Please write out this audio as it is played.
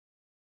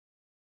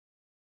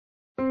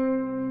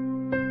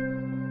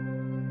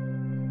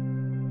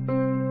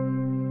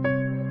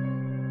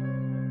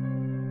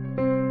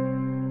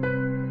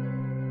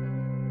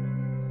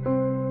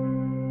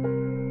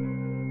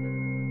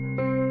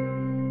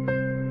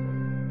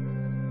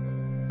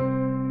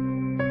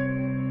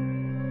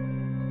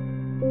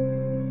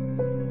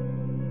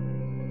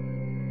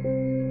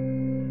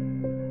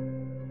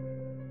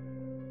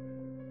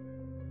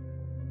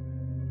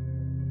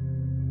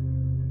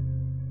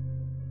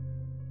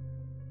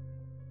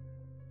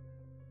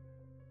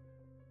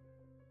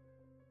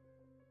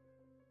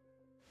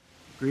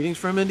Greetings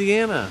from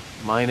Indiana.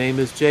 My name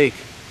is Jake.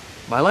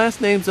 My last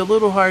name's a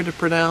little hard to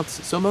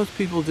pronounce, so most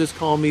people just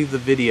call me the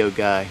video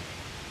guy.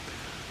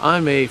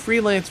 I'm a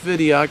freelance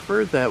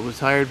videographer that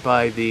was hired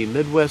by the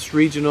Midwest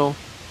Regional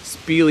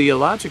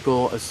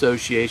Speleological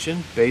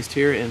Association based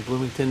here in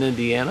Bloomington,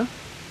 Indiana.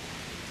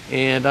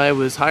 And I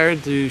was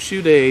hired to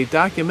shoot a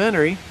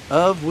documentary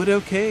of Widow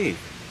Cave.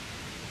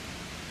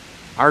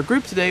 Our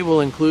group today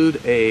will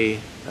include a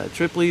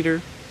trip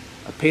leader,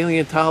 a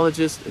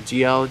paleontologist, a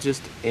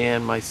geologist,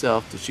 and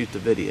myself to shoot the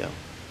video.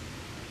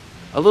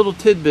 A little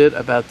tidbit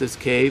about this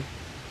cave: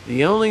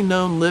 the only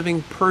known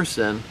living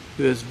person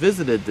who has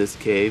visited this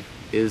cave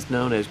is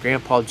known as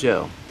Grandpa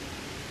Joe.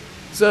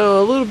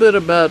 So a little bit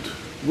about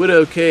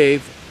Widow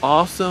Cave,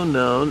 also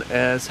known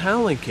as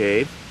Howling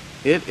Cave.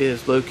 It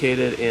is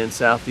located in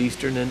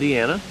southeastern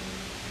Indiana.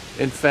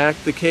 In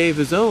fact, the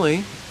cave is only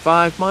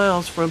 5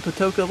 miles from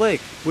Patoka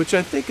Lake, which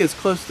I think is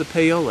close to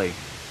Paoli.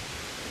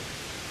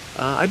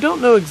 I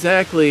don't know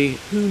exactly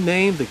who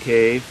named the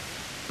cave,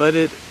 but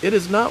it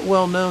is not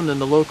well known in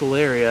the local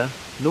area,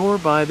 nor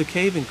by the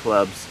caving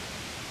clubs.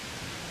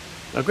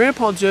 Now,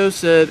 Grandpa Joe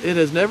said it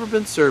has never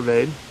been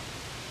surveyed,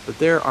 but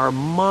there are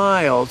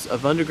miles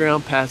of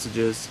underground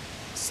passages,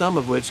 some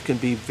of which can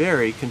be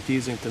very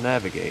confusing to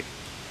navigate.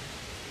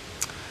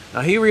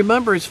 Now, he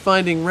remembers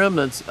finding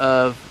remnants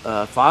of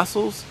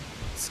fossils,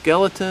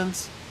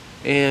 skeletons,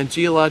 and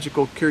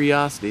geological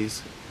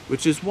curiosities,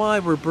 which is why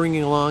we're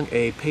bringing along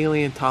a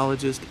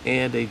paleontologist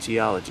and a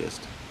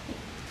geologist.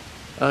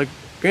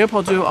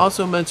 Grandpa Joe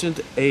also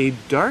mentioned a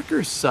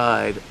darker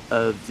side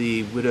of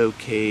the Widow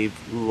Cave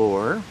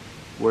lore,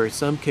 where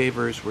some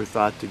cavers were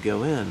thought to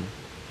go in,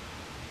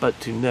 but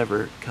to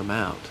never come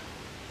out.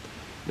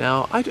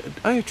 Now,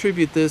 I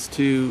attribute this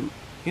to,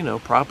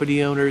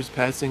 property owners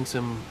passing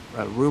some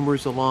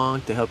rumors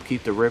along to help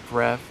keep the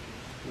riffraff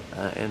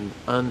and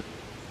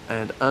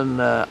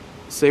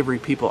unsavory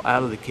people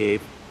out of the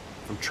cave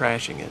from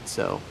trashing it,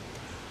 so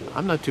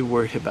I'm not too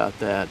worried about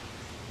that.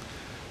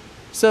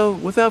 So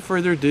without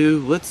further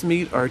ado, let's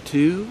meet our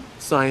two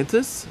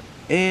scientists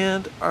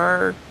and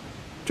our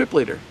trip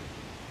leader.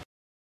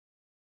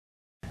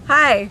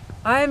 Hi,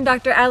 I'm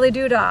Dr. Ali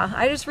Duda.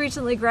 I just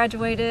recently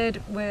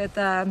graduated with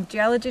a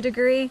geology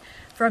degree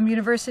from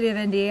University of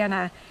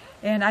Indiana,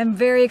 and I'm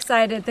very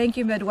excited. Thank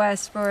you,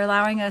 Midwest, for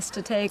allowing us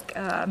to take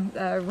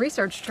a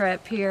research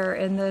trip here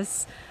in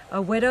this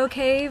Widow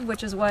Cave,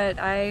 which is what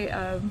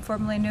I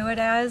formerly knew it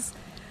as.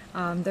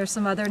 There's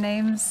some other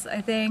names,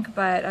 I think,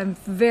 but I'm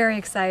very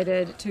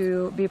excited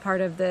to be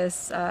part of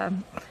this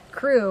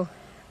crew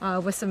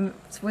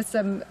with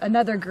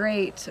another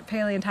great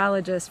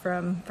paleontologist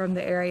from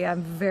the area.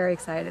 I'm very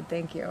excited.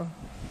 Thank you.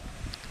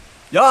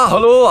 Ja,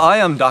 hallo, I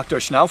am Dr.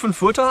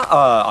 Schnaufenfutter.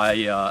 I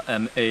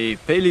am a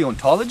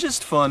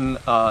paleontologist from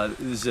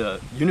the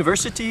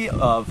University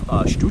of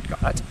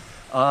Stuttgart,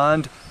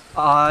 and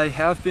I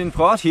have been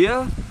brought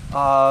here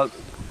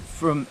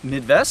from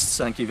Midwest,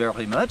 thank you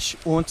very much,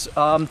 and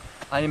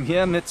I am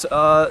here with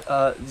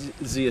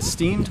the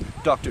esteemed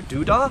Dr.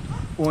 Duda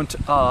and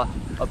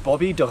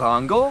Bobby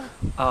Durango.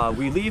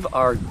 We leave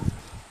our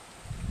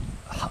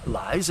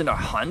lives and our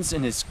hands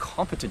in his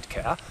competent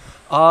care,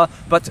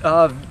 but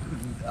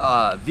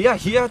we are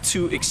here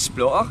to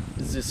explore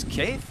this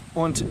cave,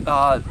 and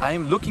I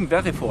am looking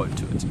very forward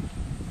to it.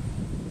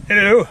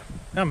 Hello,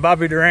 I'm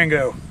Bobby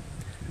Durango.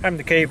 I'm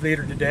the cave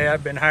leader today.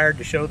 I've been hired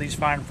to show these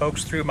fine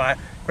folks through my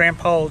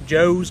Grandpa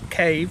Joe's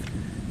cave,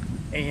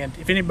 and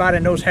if anybody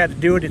knows how to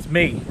do it, it's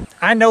me.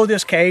 I know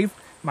this cave.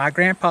 My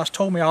grandpa's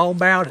told me all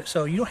about it,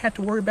 so you don't have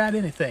to worry about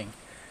anything.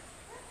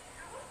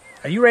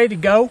 Are you ready to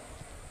go?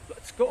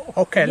 Let's go.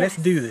 Okay, yes. Let's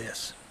do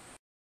this.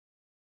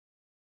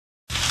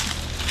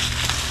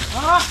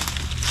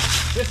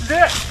 This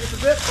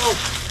is it,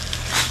 folks.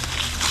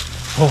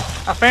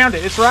 Oh. I found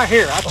it. It's right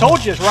here. I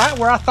told you it's right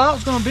where I thought it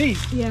was going to be.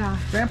 Yeah.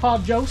 Grandpa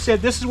Joe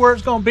said this is where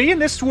it's going to be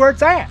and this is where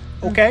it's at.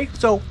 Okay?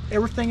 So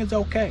everything is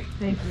okay.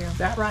 Thank you.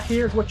 That right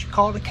here is what you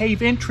call the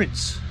cave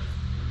entrance.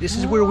 This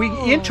is where we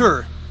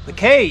enter the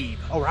cave.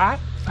 All right?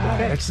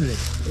 Okay. Excellent.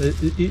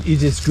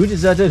 It is good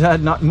that it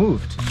had not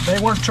moved. They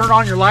want to turn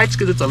on your lights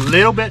because it's a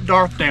little bit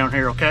dark down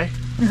here, okay?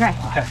 Okay.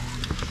 Okay.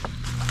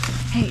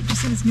 Hey, did you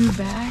see this new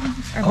bag?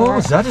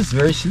 Oh, that is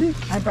very sleek.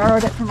 I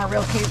borrowed it from a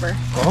real caver.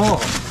 Oh,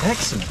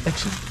 excellent,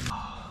 excellent.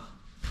 Are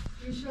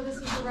you sure this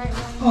is the right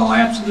one? Oh,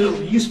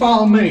 absolutely. You just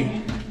follow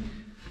me.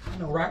 I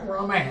know right where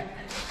I'm at.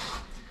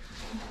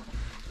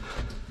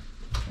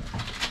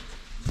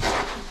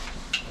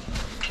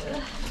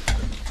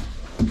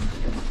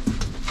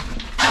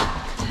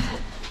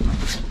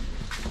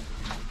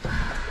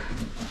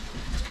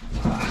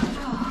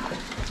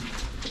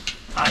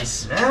 I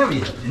swear we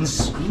have been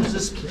through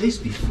this place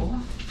before,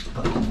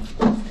 but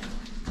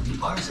we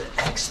are the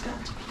expert.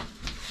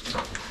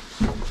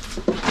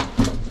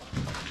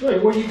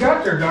 Wait, what do you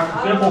got there,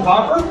 Dr. Thimble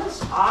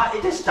Popper?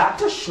 It is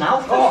Dr.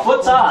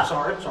 Schnaufenfutter. Oh,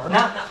 sorry.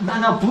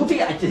 Now,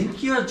 Booby, I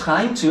think you're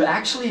trying to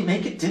actually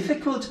make it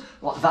difficult.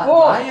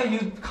 Why are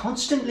you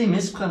constantly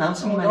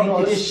mispronouncing my name?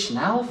 It is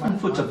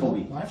Schnaufenfutter,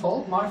 Booby. My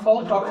fault,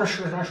 Dr.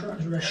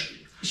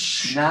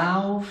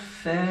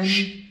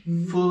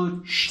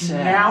 Schnaufenfutter.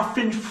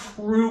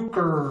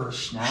 Schnaufenfruker.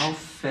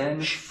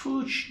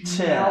 Schnaufenfutter.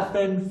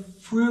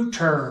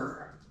 Schnaufenfruter.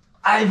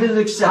 I will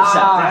accept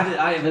that.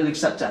 I will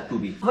accept that,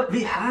 Booby. What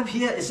we have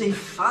here is a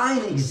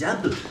fine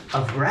example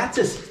of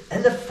Rattus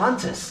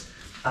elephantus.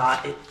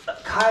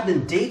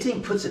 Carbon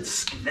dating puts it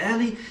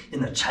squarely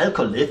in the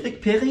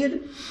Chalcolithic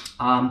period.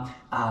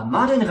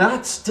 Modern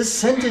rats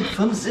descended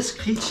from this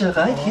creature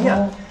right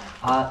here.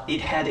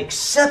 It had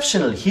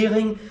exceptional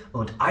hearing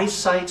and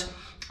eyesight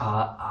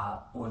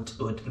and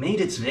made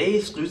its way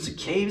through the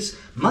caves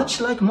much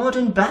like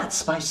modern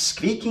bats by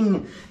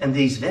squeaking, and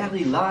these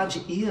very large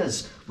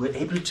ears were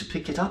able to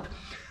pick it up.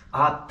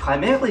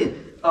 Primarily,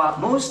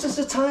 most of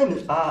the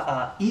time,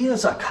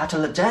 ears are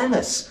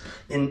cartilaginous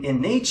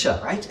in nature,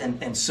 right?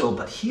 And so,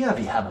 but here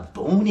we have a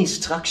bony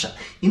structure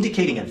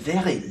indicating a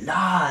very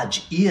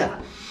large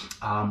ear.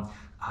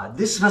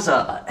 This was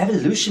an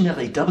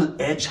evolutionary double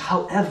edge.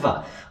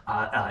 However,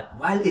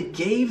 while it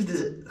gave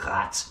the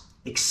rats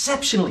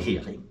exceptional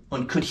hearing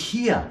and could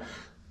hear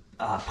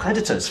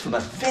predators from a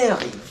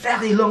very,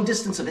 very long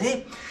distance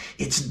away,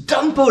 its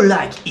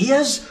Dumbo-like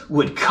ears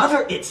would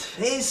cover its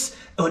face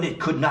and it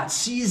could not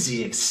see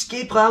the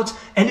escape route,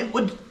 and it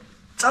would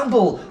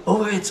tumble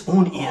over its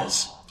own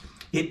ears.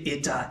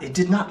 It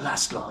did not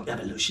last long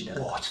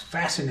evolutionarily. Oh, it's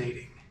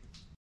fascinating.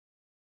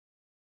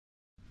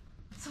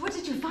 So what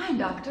did you find,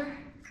 Doctor?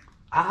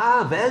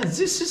 Well,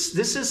 this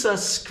is a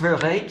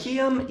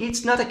Squaracium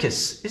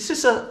eatznaticus. This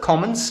is a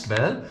common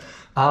squirrel,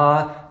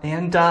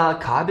 and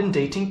carbon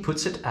dating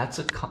puts it at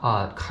the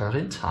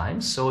current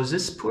time. So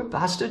this poor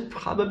bastard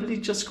probably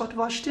just got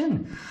washed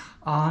in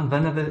on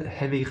one of the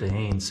heavy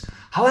rains.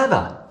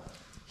 However,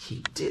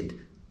 he did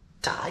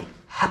die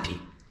happy.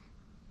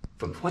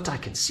 From what I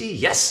can see,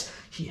 yes,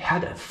 he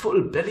had a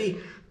full belly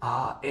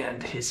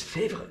and his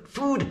favorite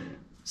food.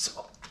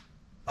 So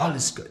all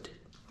is good.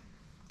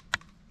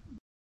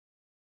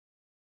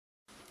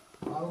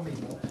 Follow me,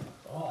 boy.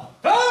 Oh,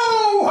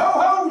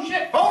 ho,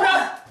 shit! Hold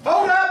up!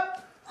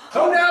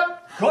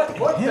 What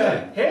the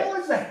hell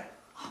is that?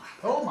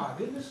 Oh my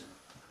goodness!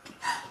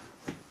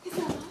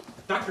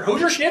 Dr.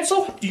 Hoser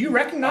Schnitzel, do you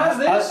recognize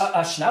this?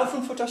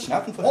 Schnaufenfutter.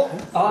 Oh,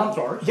 I'm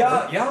sorry.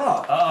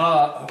 Yeah.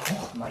 Oh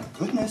my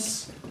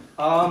goodness.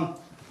 Oh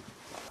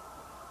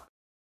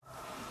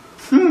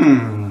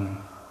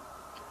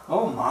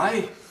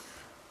my.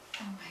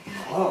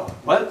 Oh,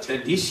 well,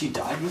 at least he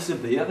died with a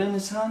bear in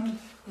his hand.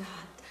 Yeah.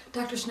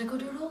 Dr.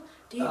 Schnickeldoodle,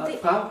 do you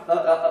think...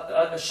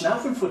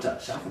 Schnaufenfutter.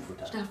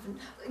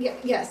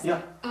 Yes.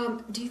 Yeah.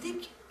 Do you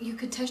think you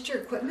could test your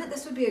equipment?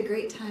 This would be a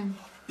great time.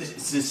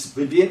 This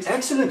would be an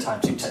excellent time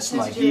to test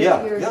my your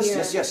gear. gear.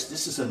 Yes.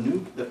 This is a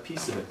new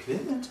piece of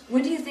equipment.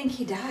 When do you think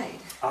he died?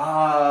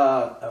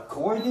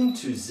 According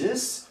to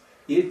this,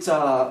 it's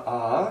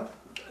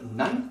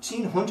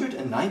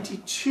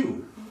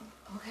 1992.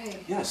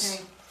 Okay.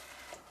 Yes.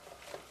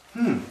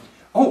 Okay.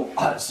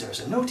 There's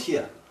a note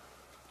here.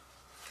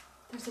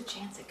 There's a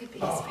chance it could be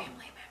his family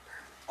member.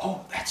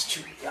 Oh, that's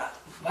true. Yeah.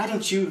 Why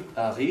don't you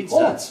read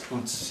that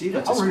and see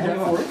what is going on?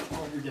 I'll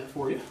read that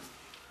for you.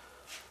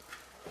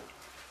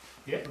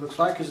 Yeah, it looks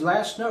like his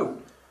last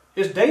note.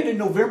 It's dated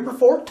November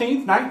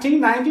 14th,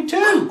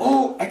 1992.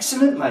 Oh,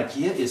 excellent. My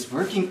gear is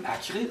working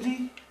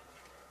accurately.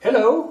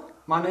 Hello,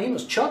 my name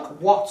is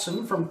Chuck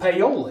Watson from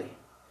Paoli.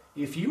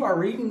 If you are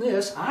reading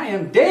this, I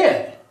am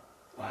dead.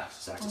 Well,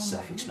 that's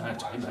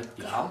self-explanatory, but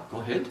yeah, go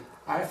ahead.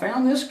 I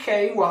found this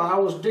cave while I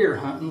was deer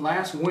hunting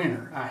last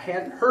winter. I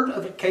hadn't heard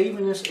of a cave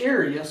in this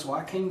area, so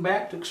I came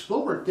back to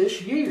explore it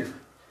this year.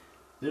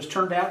 This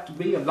turned out to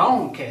be a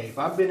long cave.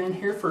 I've been in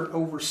here for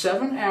over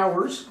 7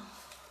 hours.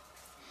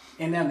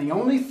 And now the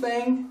only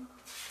thing...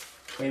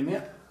 Wait a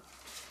minute.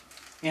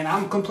 And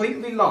I'm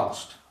completely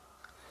lost.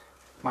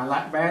 My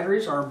light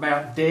batteries are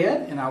about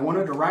dead, and I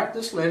wanted to write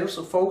this letter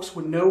so folks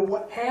would know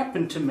what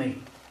happened to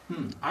me.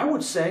 I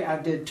would say I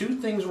did 2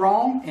 things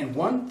wrong and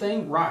 1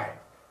 thing right.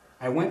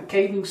 I went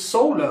caving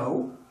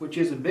solo, which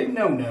is a big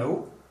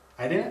no-no.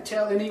 I didn't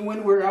tell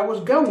anyone where I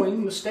was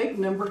going, mistake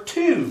number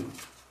 2.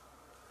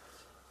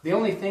 The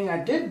only thing I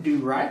did do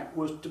right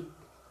was to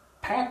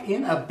pack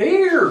in a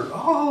beer.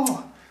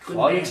 Oh,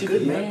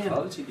 good man.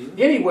 Quality beer.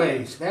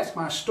 Anyways, that's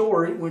my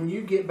story. When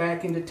you get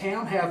back into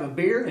town, have a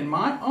beer in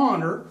my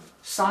honor.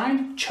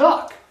 Signed,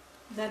 Chuck.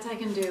 That I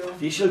can do.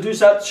 We shall do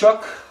that,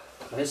 Chuck.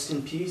 Rest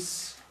in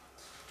peace.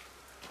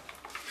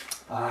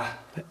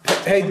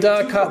 Hey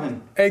Doc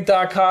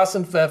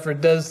Hassenpfeffer,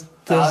 does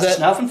that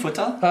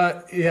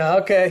Schnaufenfutter? yeah,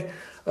 okay.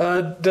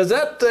 Does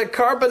that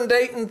carbon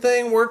dating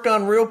thing work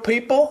on real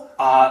people?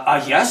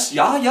 Yes,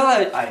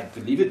 yeah, I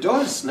believe it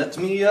does. Let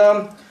me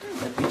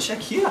check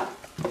here.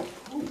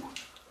 Ooh.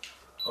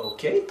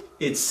 Okay,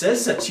 it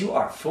says that you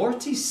are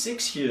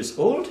 46 years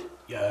old.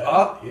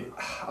 Yeah.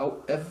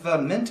 However,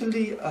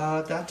 mentally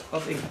that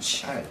of a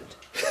child.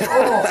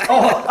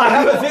 Oh, I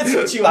have a bit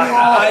with you.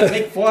 I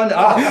make fun.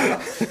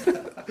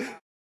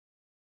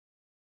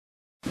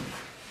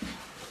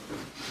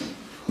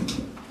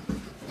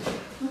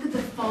 Look at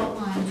the fault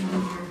lines in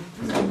here.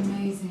 Those are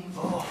amazing.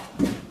 Oh,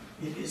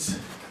 it is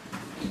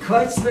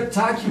quite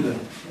spectacular.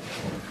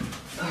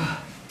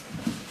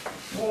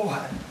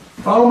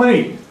 Follow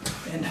me.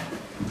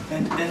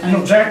 And I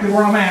know exactly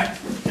where I'm at.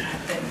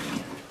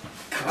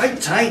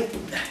 quite tight.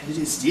 It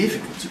is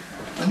difficult to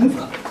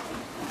maneuver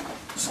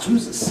through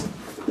this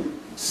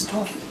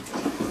stuff.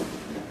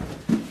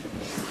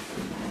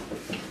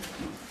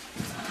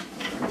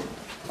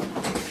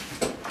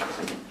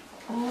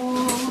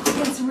 Oh,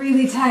 it's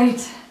really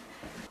tight.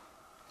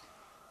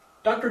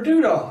 Dr.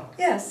 Duda,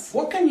 Yes.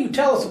 what can you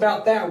tell us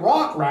about that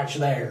rock right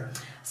there?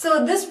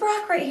 So this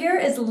rock right here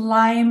is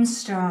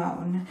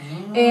limestone,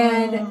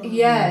 and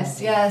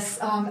yes,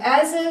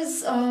 as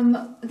is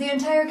the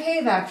entire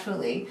cave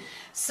actually.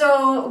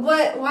 So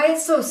why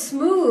it's so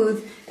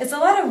smooth is a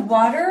lot of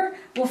water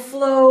will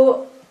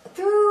flow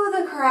through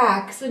the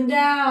cracks and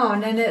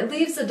down, and it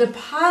leaves a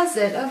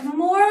deposit of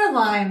more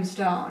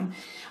limestone.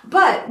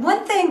 But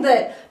one thing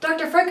that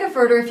Dr.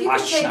 Frankenfurter, if you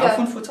could take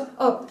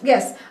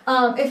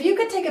if you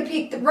could take a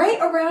peek right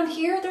around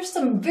here, there's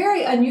some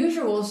very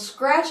unusual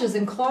scratches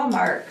and claw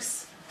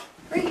marks.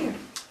 Right here.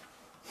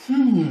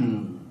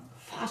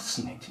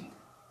 Fascinating.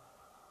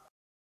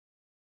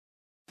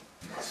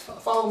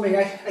 Follow me.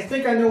 I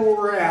think I know where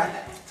we're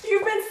at.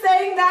 You've been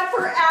saying that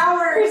for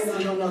hours.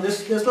 No.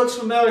 This looks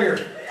familiar.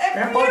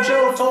 Grandpa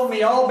Joe told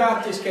me all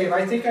about this cave.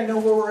 I think I know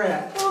where we're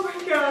at. Oh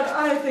my God,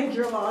 I think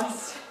you're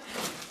lost.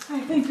 I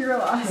think you're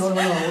lost. No. Oh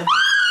my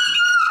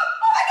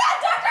God,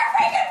 Dr.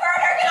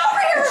 Frankenfurter, get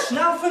over here!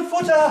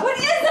 Schnaufelfutter! What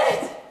is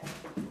it?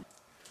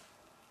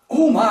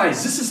 Oh my,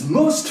 this is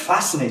most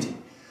fascinating.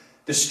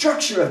 The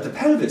structure of the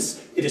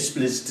pelvis, it is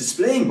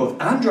displaying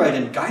both android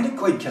and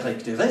gynecoid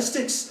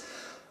characteristics.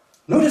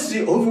 Notice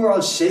the overall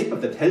shape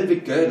of the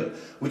pelvic girdle,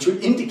 which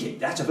would indicate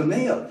that of a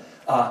male.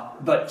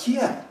 But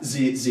here,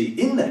 the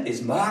inlet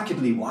is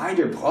markedly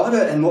wider,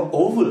 broader, and more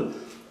oval.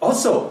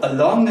 Also,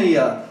 along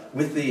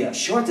with the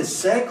shortest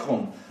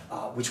sacrum,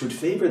 which would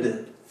favor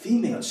the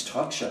female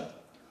structure.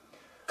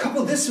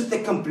 Couple this with the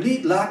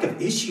complete lack of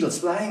ischial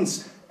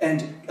spines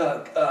and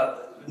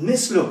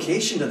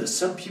mislocation of the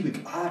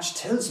subpubic arch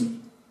tells me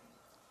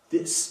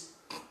this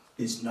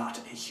is not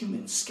a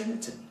human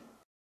skeleton.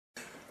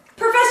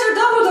 Professor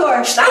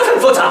Dumbledore!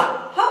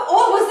 Schnaufelfutter! How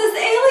old was this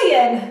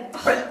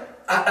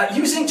alien?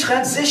 Using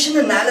transition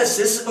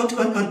analysis and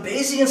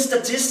Bayesian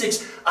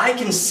statistics, I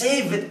can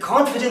say with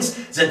confidence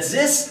that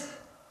this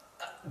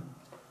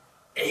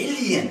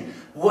alien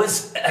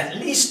was at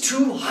least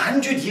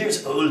 200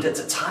 years old at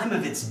the time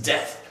of its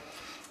death.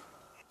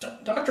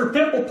 Dr.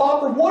 Pimple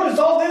Popper, what does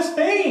all this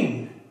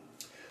mean?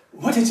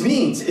 What it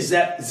means is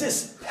that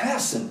this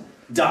person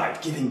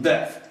died giving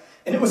birth,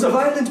 and it was a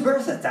violent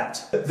birth at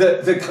that.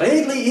 The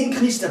greatly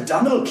increased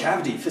abdominal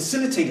cavity,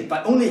 facilitated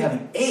by only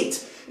having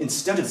 8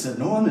 instead of the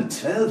normal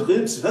 12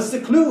 ribs, was the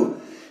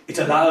clue. It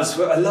allows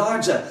for a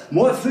larger,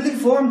 more fully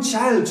formed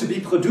child to be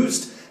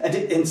produced,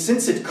 and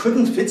since it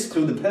couldn't fit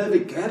through the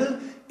pelvic girdle,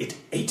 it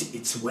ate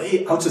its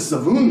way out of the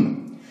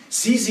womb.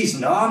 See these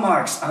gnaw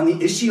marks on the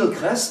ischial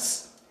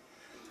crests?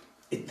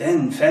 It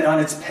then fed on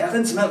its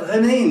parents'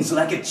 remains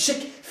like a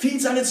chick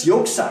feeds on its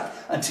yolk sac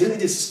until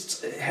it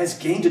has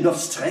gained enough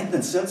strength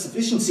and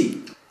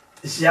self-sufficiency.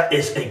 There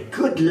is a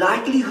good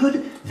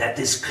likelihood that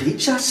this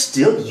creature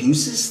still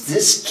uses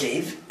this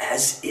cave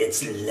as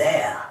its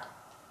lair.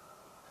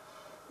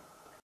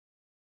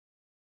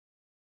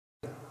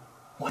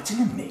 What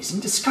an amazing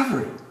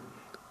discovery.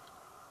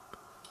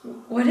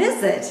 What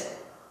is it?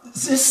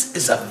 This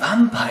is a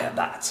vampire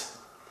bat.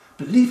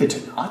 Believe it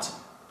or not,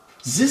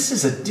 this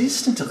is a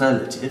distant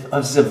relative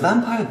of the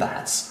vampire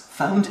bats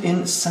found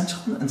in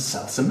Central and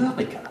South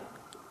America.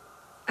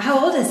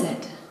 How old is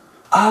it?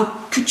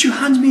 Could you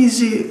hand me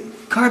the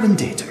carbon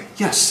dater?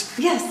 Yes.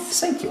 Yes.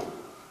 Thank you.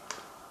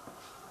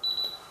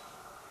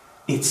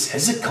 It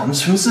says it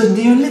comes from the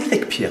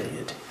Neolithic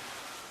period.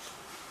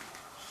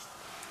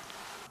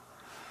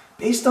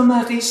 Based on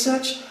my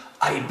research,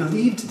 I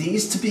believed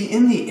these to be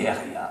in the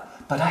area,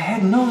 but I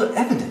had no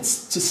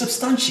evidence to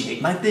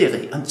substantiate my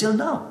theory until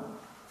now.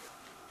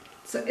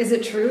 So is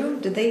it true?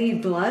 Did they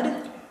eat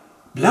blood?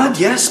 Blood,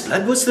 yes,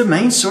 blood was the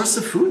main source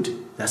of food.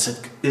 That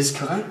is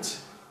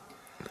correct.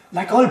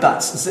 Like all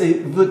bats, they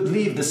would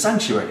leave the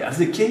sanctuary of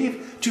the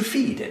cave to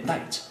feed at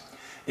night.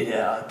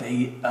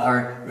 They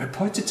are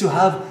reported to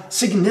have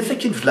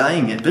significant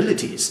flying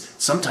abilities,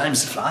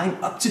 sometimes flying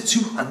up to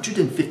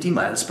 250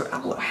 miles per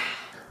hour.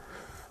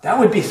 That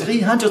would be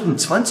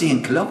 320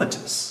 in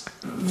kilometers.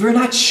 We're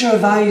not sure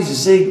why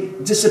they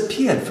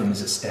disappeared from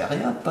this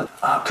area, but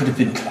could have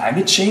been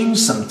climate change,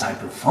 some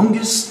type of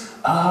fungus.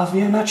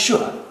 We are not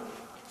sure.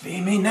 We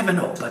may never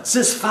know, but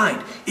this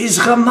find is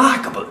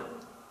remarkable.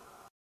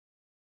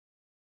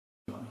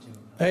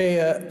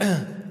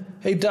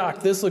 Hey Doc,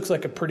 this looks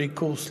like a pretty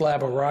cool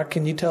slab of rock.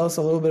 Can you tell us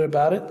a little bit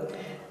about it?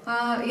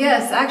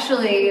 Yes,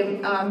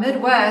 actually,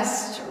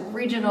 Midwest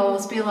Regional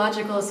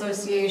Speleological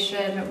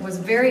Association was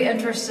very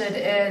interested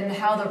in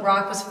how the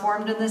rock was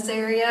formed in this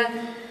area.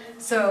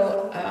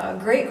 So,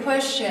 great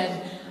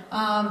question.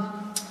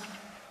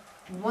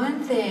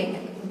 One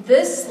thing,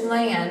 this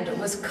land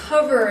was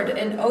covered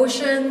in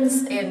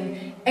oceans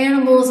and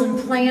animals and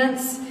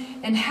plants,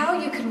 And how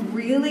you can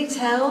really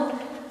tell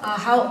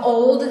how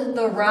old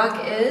the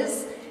rock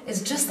is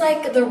just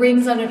like the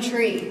rings on a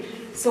tree.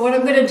 So what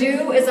I'm going to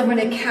do is I'm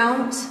going to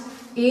count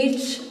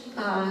each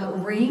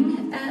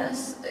ring,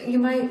 as you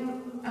might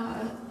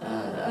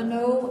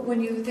know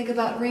when you think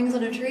about rings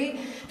on a tree,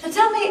 to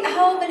tell me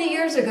how many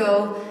years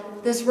ago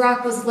this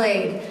rock was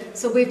laid.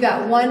 So we've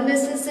got 1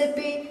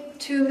 Mississippi,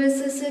 2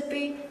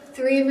 Mississippi,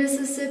 3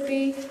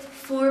 Mississippi,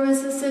 4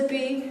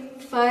 Mississippi,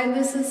 5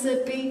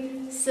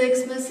 Mississippi,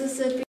 6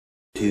 Mississippi.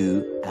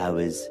 2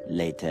 hours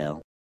later.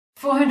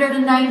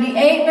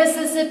 498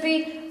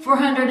 Mississippi,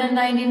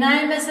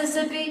 499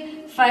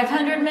 Mississippi,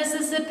 500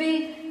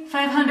 Mississippi,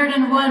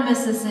 501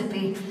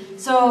 Mississippi.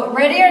 So,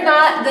 ready or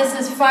not, this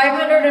is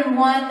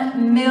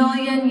 501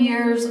 million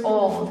years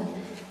old.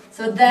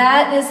 So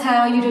that is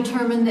how you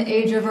determine the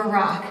age of a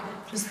rock,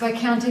 just by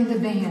counting the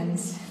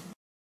bands.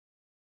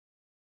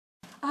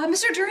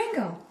 Mr.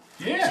 Durango.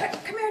 Yeah.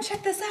 Come here and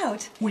check this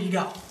out. What you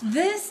got?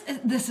 This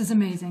is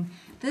amazing.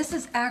 This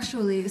is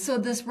actually, so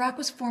this rock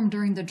was formed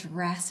during the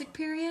Jurassic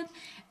period,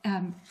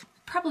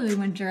 probably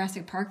when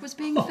Jurassic Park was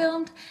being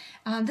filmed.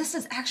 This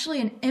is actually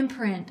an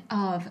imprint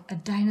of a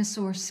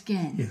dinosaur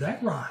skin. Is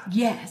that right?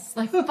 Yes,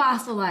 like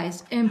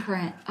fossilized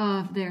imprint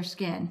of their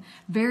skin.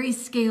 Very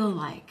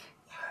scale-like.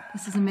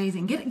 This is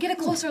amazing. Get a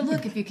closer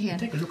look if you can.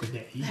 Take a look at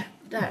that.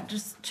 Yeah.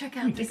 Just check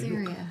out this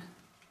area.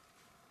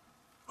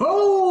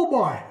 Oh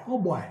boy, oh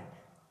boy.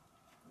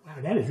 Wow,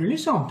 that is really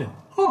something.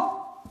 Oh.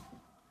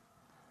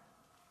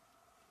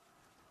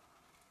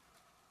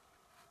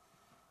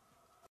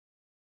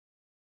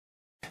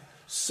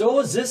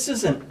 So this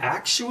is an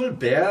actual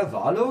bear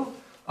wallow?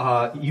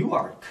 You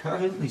are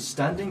currently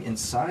standing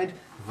inside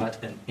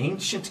what an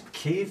ancient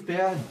cave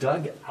bear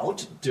dug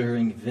out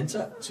during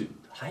winter to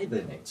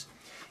hibernate.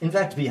 In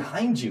fact,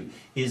 behind you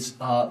is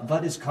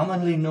what is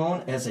commonly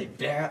known as a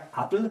bear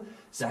apple.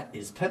 That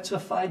is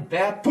petrified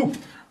bear poop.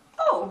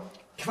 Oh.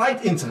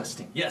 Quite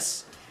interesting,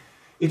 yes.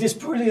 It is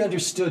poorly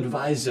understood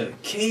why the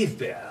cave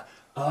bear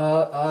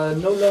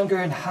no longer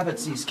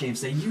inhabits these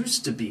caves. They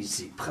used to be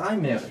the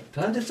primary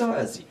predator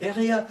of the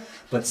area,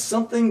 but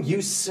something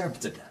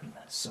usurped them.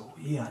 So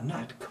we are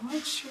not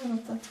quite sure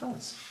what that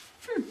was.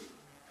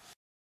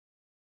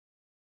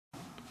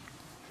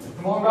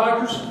 Come on,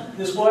 doctors,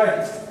 this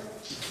way.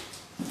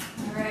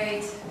 All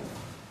right.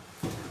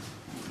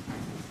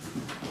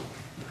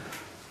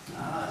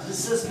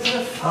 This has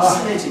been a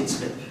fascinating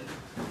trip.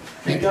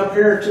 Think up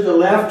here to the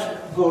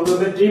left. Go a little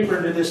bit deeper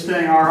into this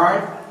thing, all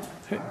right?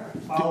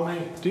 Follow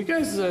me. Do you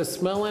guys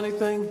smell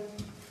anything?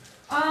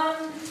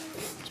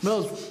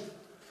 Smells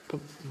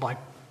like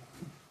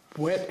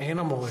wet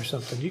animal or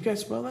something. Do you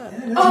guys smell that?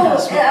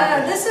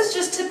 This is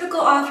just typical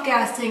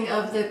off-gassing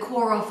of the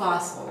coral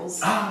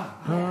fossils.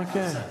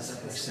 Okay.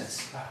 That makes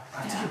sense.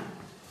 Yeah.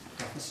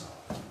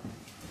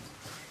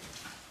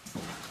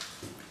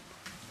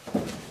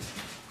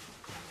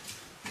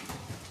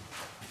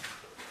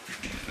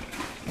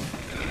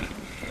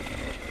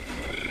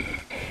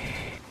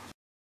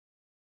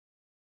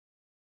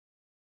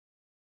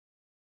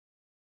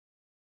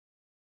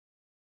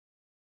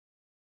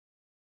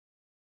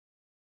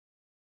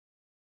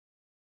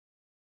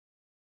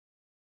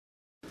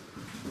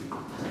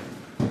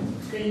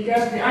 Okay, you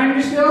guys behind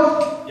me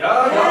still?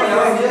 Yeah.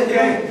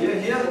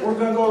 We're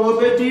gonna go a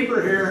little bit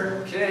deeper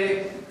here.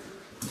 Okay.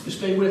 Just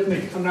stay with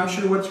me. I'm not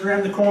sure what's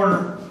around the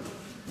corner.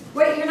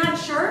 Wait, you're not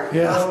sure?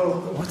 Yeah.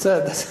 What's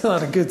that? That's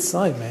not a good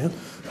sign, man.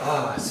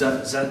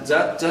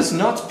 That does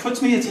not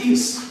put me at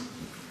ease.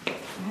 I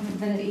haven't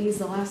been at ease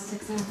the last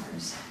 6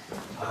 hours.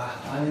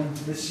 I am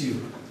with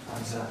you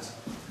on that.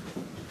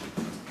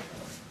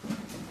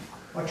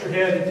 Watch your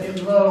head,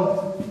 in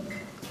low.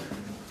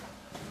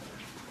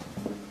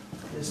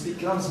 This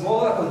becomes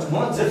more and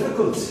more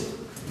difficult.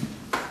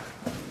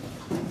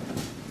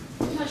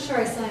 I'm not sure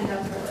I signed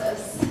up for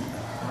this.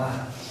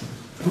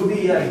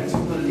 Ruby, I do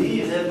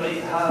believe that we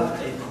have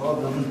a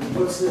problem.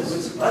 What's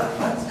this? What?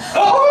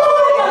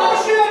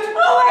 Oh shit!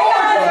 Oh my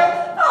god!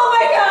 Oh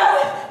my god!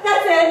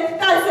 That's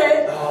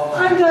it!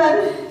 I'm done.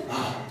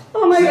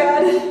 Oh my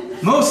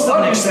god. Most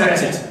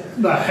unexpected.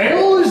 The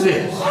hell is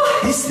this?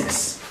 What is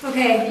this?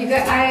 Okay, you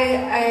guys,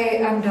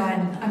 I'm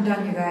done. I'm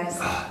done, you guys.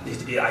 I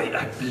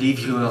believe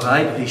you are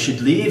right. We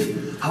should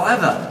leave.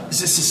 However,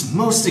 this is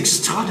most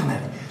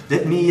extraordinary.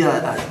 Let me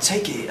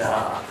take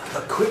a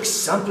quick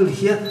sample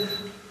here.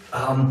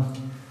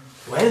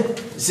 Well,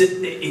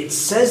 it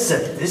says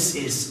that this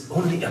is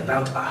only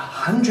about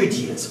 100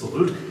 years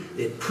old.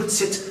 It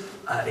puts it,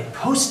 it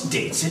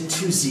post-dates it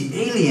to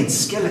the alien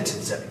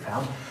skeletons that we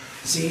found.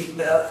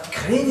 The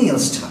cranial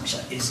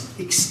structure is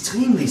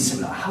extremely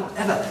similar.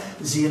 However,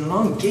 the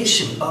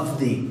elongation of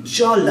the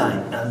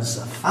jawline and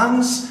the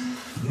fangs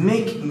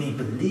make me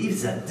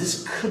believe that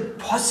this could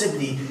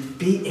possibly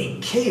be a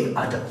cave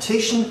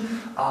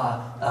adaptation,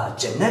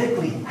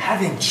 genetically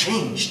having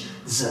changed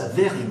the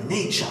very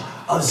nature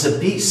of the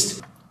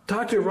beast.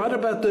 Doctor, what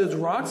about those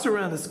rocks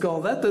around the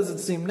skull? That doesn't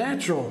seem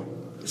natural.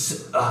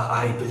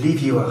 I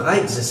believe you are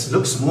right. This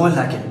looks more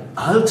like an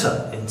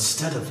altar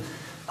instead of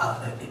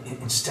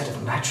instead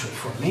of natural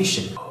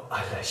formation. Oh,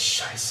 alle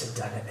Scheiße,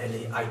 deine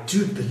Ellie. I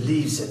do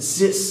believe that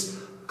this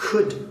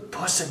could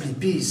possibly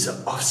be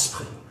the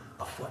offspring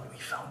of what we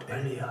found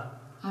earlier.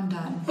 I'm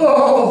done.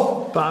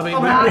 Oh, Bobby,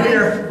 I'm out of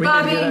here.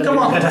 Bobby, Come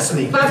on. Let us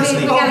leave. Bobby,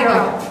 we gotta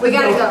go. We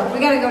gotta go. We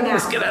gotta go now.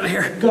 let's get out of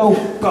here. Go,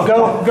 go,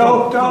 go,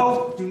 go,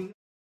 go.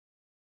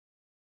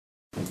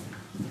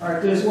 All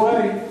right, this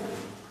way.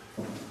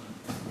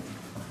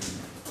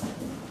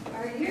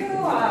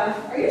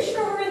 Are you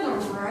sure we're in the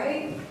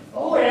right?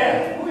 Oh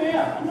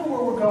yeah, I know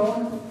where we're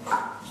going.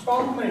 Just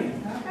follow me.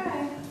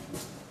 Okay.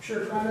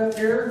 Sure, it's right up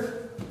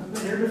here. I've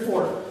been here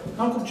before.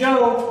 Uncle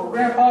Joe, or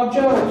Grandpa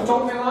Joe, has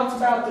told me lots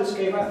about this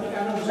cave. I think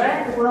I know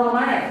exactly where I'm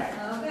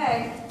at.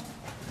 Okay.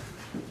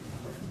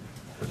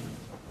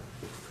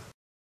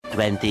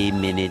 20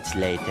 minutes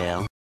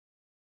later.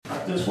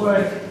 Right this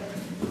way.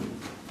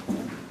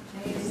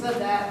 You said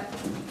that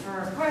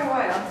for quite a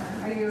while.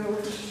 Are you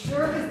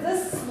sure? Because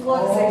this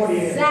looks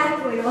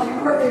exactly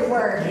like where we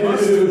were. I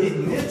must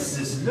admit,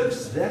 this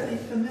looks very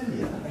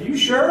familiar. Are you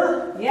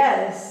sure?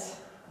 Yes.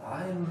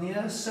 I'm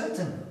near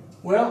certain.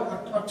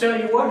 Well, I'll tell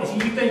you what, if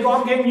you think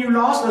I'm getting you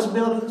lost, let's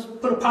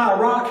put a pile of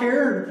rock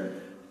here,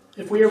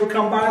 and if we ever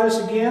come by this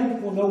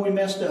again, we'll know we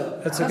messed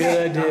up. That's a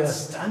good idea.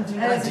 Outstanding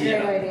That's a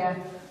idea. great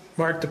idea.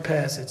 Mark the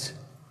passage.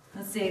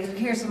 Let's see.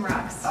 Here's some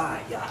rocks.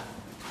 Ah, yeah.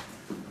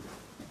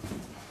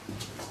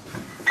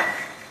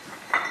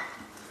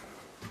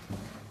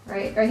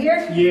 Right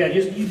here? Yeah,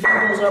 just you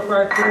put those up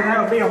right there, and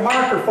that'll be a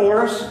marker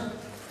for us.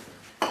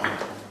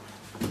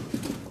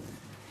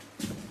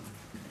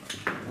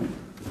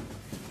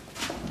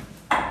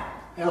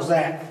 How's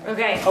that?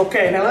 Okay.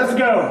 Okay, now let's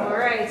go. All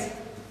right.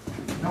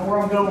 Know where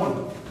I'm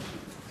going.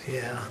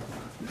 Yeah.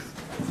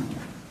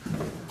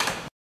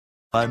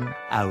 1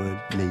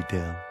 hour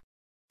later.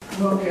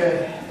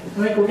 Okay, I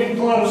think we're getting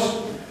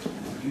close.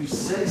 You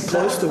said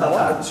Close to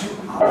about what?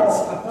 2 hours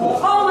ago.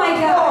 Oh my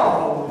God!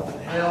 Oh, what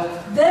the hell?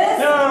 This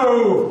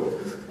No!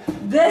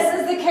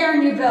 is the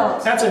cairn you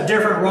built. That's a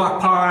different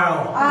rock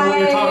pile. I know what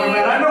you're talking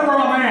about. I know where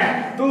I'm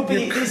at.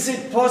 Booby, is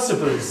it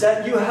possible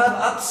that you have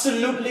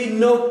absolutely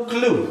no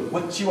clue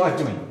what you are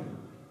doing?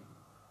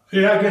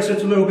 Yeah, I guess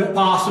it's a little bit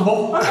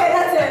possible. Okay,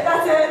 that's it.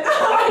 That's it.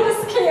 I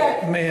just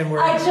can't. Man,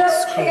 we're I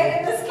just screwed.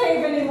 can't in this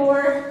cave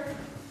anymore.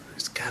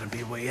 There's gotta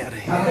be a way out of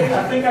here.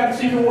 I think I can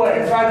see the way.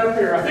 It's right up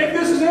here. I think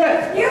this is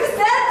it. You've said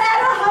that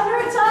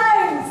 100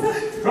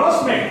 times.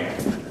 Trust me.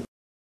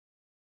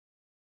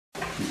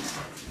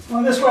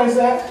 Well, this way is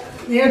that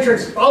the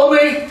entrance. Follow me.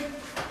 I'm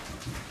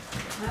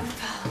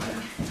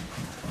following.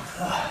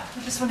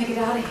 I just want to get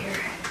out of here.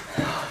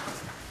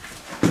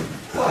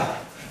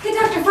 Hey,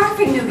 Dr.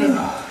 Farfignugan.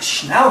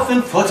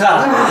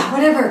 Schnaufenfutter!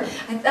 Whatever.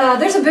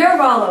 There's a bear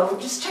wallow.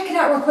 Just check it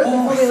out real quick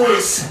before we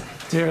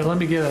leave. There, let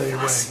me get out of your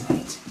way.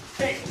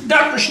 Hey,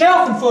 Dr.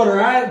 Schnaufenfutter, all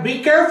right?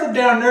 Be careful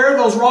down there.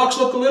 Those rocks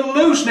look a little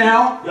loose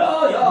now.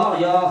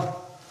 Yeah.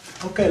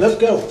 Okay, let's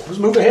go. Let's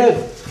move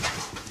ahead.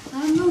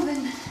 I'm moving.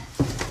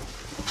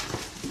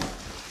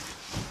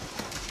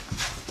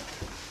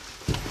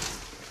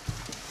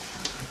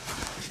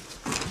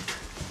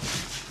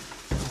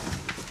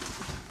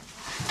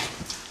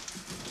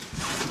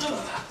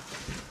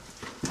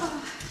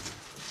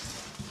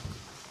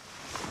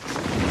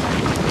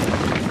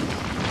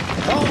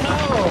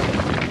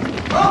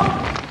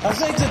 I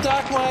think the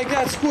doc might have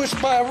got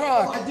squished by a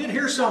rock. I did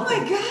hear something.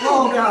 Oh my God.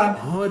 Oh, God.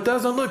 Oh, it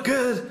doesn't look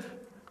good.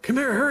 Come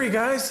here, hurry,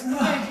 guys.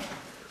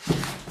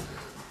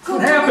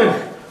 What happened?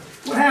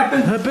 What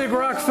happened? That big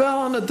rock fell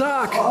on the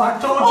dock. Oh, I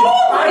told you.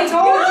 Oh my I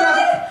told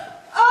God!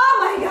 Oh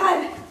my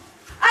God!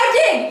 I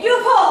dig. You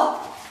pull.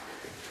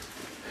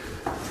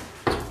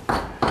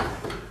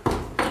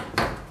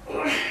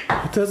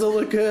 It doesn't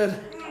look good.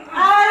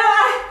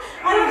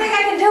 I don't think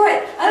I can do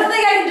it. I don't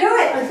think I can do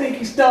it. I think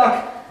he's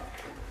stuck.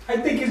 I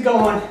think he's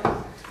going.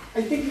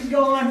 I think he's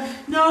going.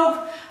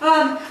 No.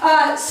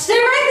 Stay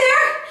right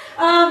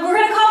there. We're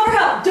gonna call for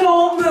help.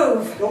 Don't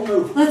move. Don't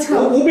move. Let's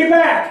go. We'll be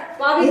back.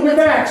 Bobby, we'll be let's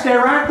back. Stay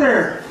right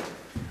there.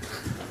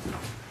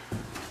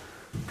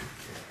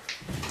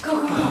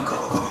 Go.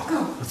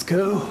 Let's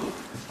go.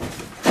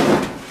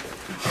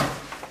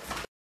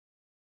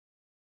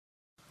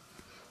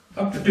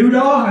 Dr.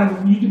 Doodah,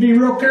 I need to be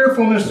real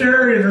careful in this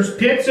area. There's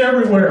pits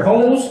everywhere.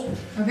 Holes.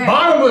 Okay.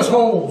 Bottomless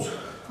holes.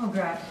 Oh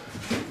God.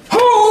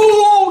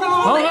 Oh,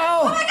 God. Oh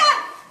no! Oh my God!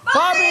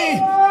 Bobby!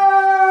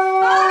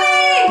 Bobby!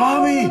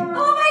 Bobby!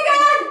 Oh my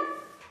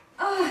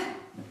God!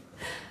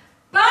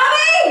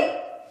 Bobby!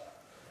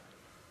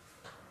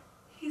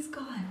 He's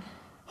gone.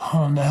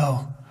 Oh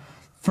no.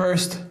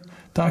 First,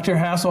 Dr.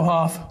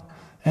 Hasselhoff,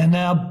 and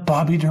now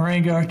Bobby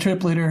Durango, our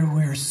trip leader.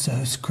 We're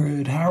so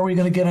screwed. How are we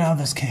going to get out of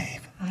this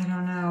cave? I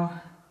don't know.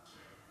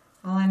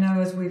 All I know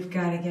is we've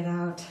got to get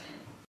out.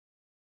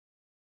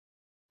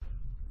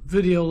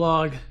 Video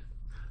log.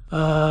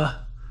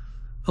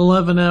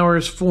 11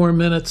 hours, 4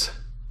 minutes.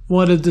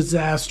 What a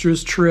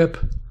disastrous trip.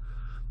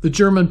 The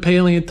German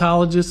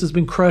paleontologist has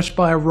been crushed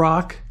by a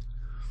rock.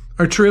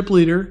 Our trip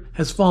leader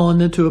has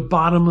fallen into a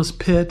bottomless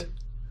pit.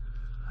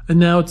 And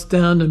now it's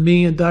down to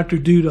me and Dr.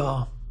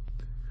 Doodah.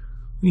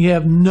 We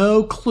have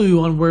no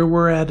clue on where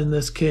we're at in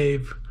this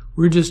cave.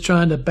 We're just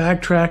trying to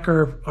backtrack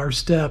our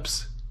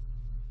steps.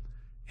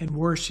 And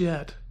worse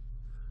yet,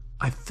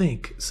 I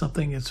think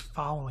something is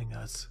following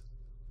us.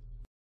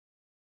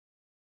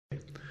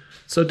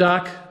 So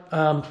Doc,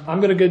 I'm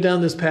going to go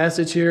down this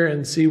passage here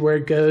and see where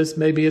it goes.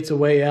 Maybe it's a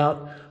way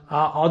out.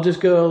 I'll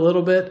just go a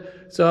little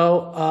bit.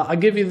 So I'll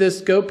give you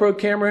this GoPro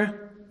camera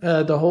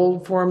to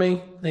hold for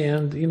me.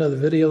 And, you know, the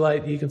video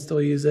light, you can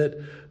still use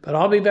it. But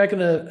I'll be back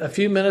in a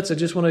few minutes. I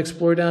just want to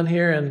explore down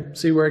here and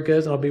see where it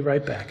goes, and I'll be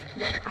right back.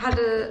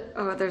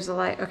 Oh, there's a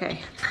light.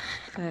 Okay.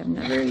 I've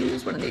never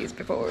used one of these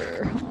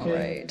before. All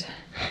right.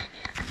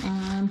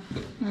 All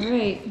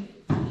right.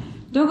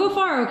 Don't go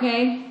far,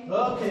 okay?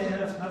 Okay,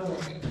 I will.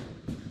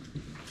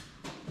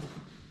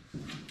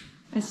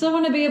 I still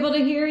want to be able to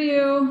hear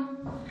you.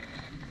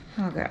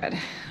 Oh, God.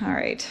 All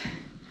right.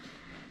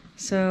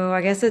 So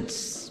I guess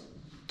it's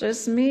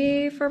just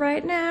me for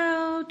right now.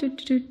 Hey,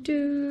 video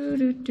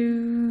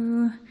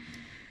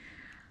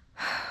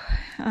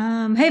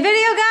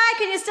guy,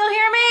 can you still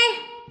hear me?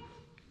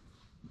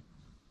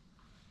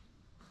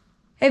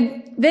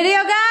 Hey,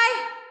 video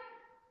guy?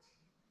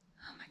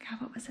 Oh my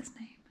God, what was his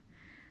name?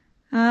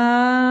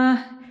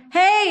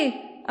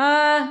 Hey,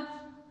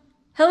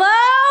 hello?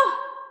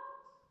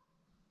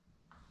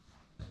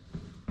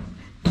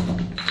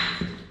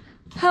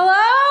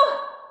 Hello?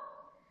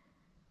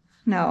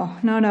 No.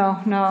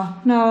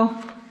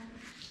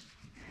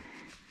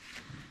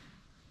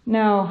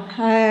 No,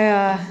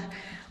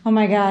 oh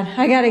my God,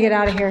 I gotta get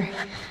out of here.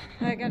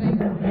 Oh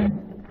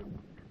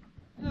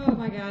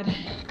my God,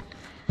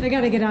 I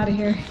gotta get out of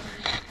here.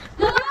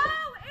 Hello,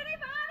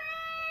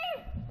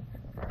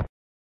 anybody?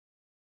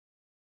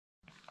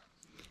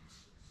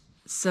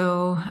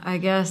 So I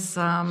guess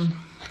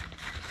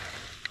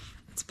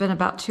it's been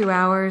about 2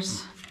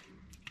 hours.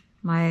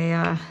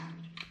 My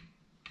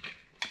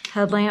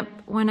headlamp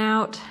went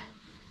out.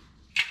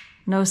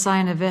 No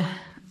sign of it.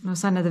 No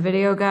sign of the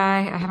video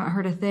guy. I haven't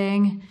heard a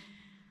thing.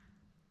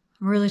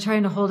 I'm really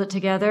trying to hold it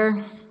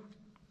together.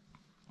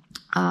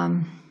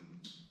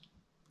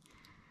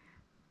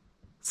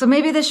 So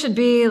maybe this should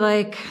be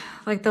like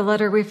the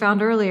letter we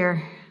found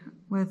earlier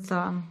with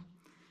the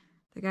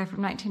guy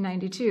from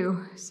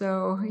 1992.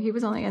 So he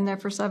was only in there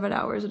for 7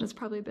 hours, and it's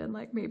probably been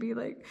maybe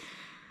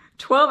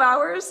 12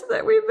 hours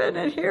that we've been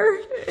in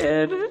here.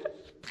 And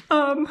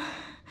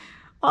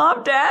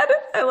Mom, Dad,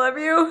 I love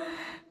you.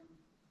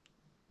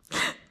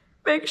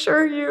 Make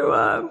sure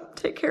you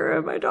take care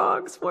of my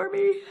dogs for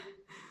me.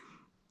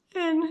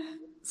 And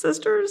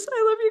sisters,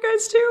 I love you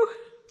guys too.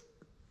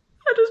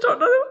 I just don't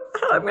know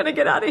how I'm gonna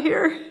get out of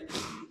here.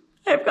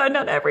 I've gone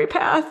down every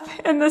path,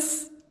 and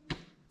this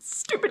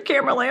stupid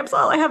camera lamp's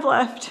all I have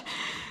left.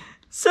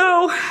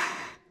 So,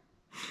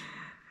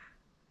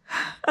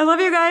 I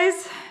love you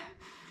guys.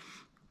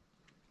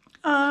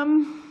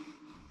 I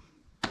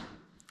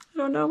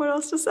don't know what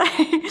else to say.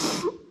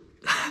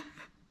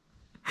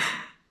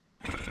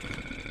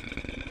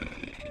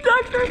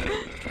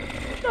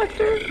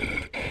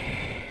 Doctor.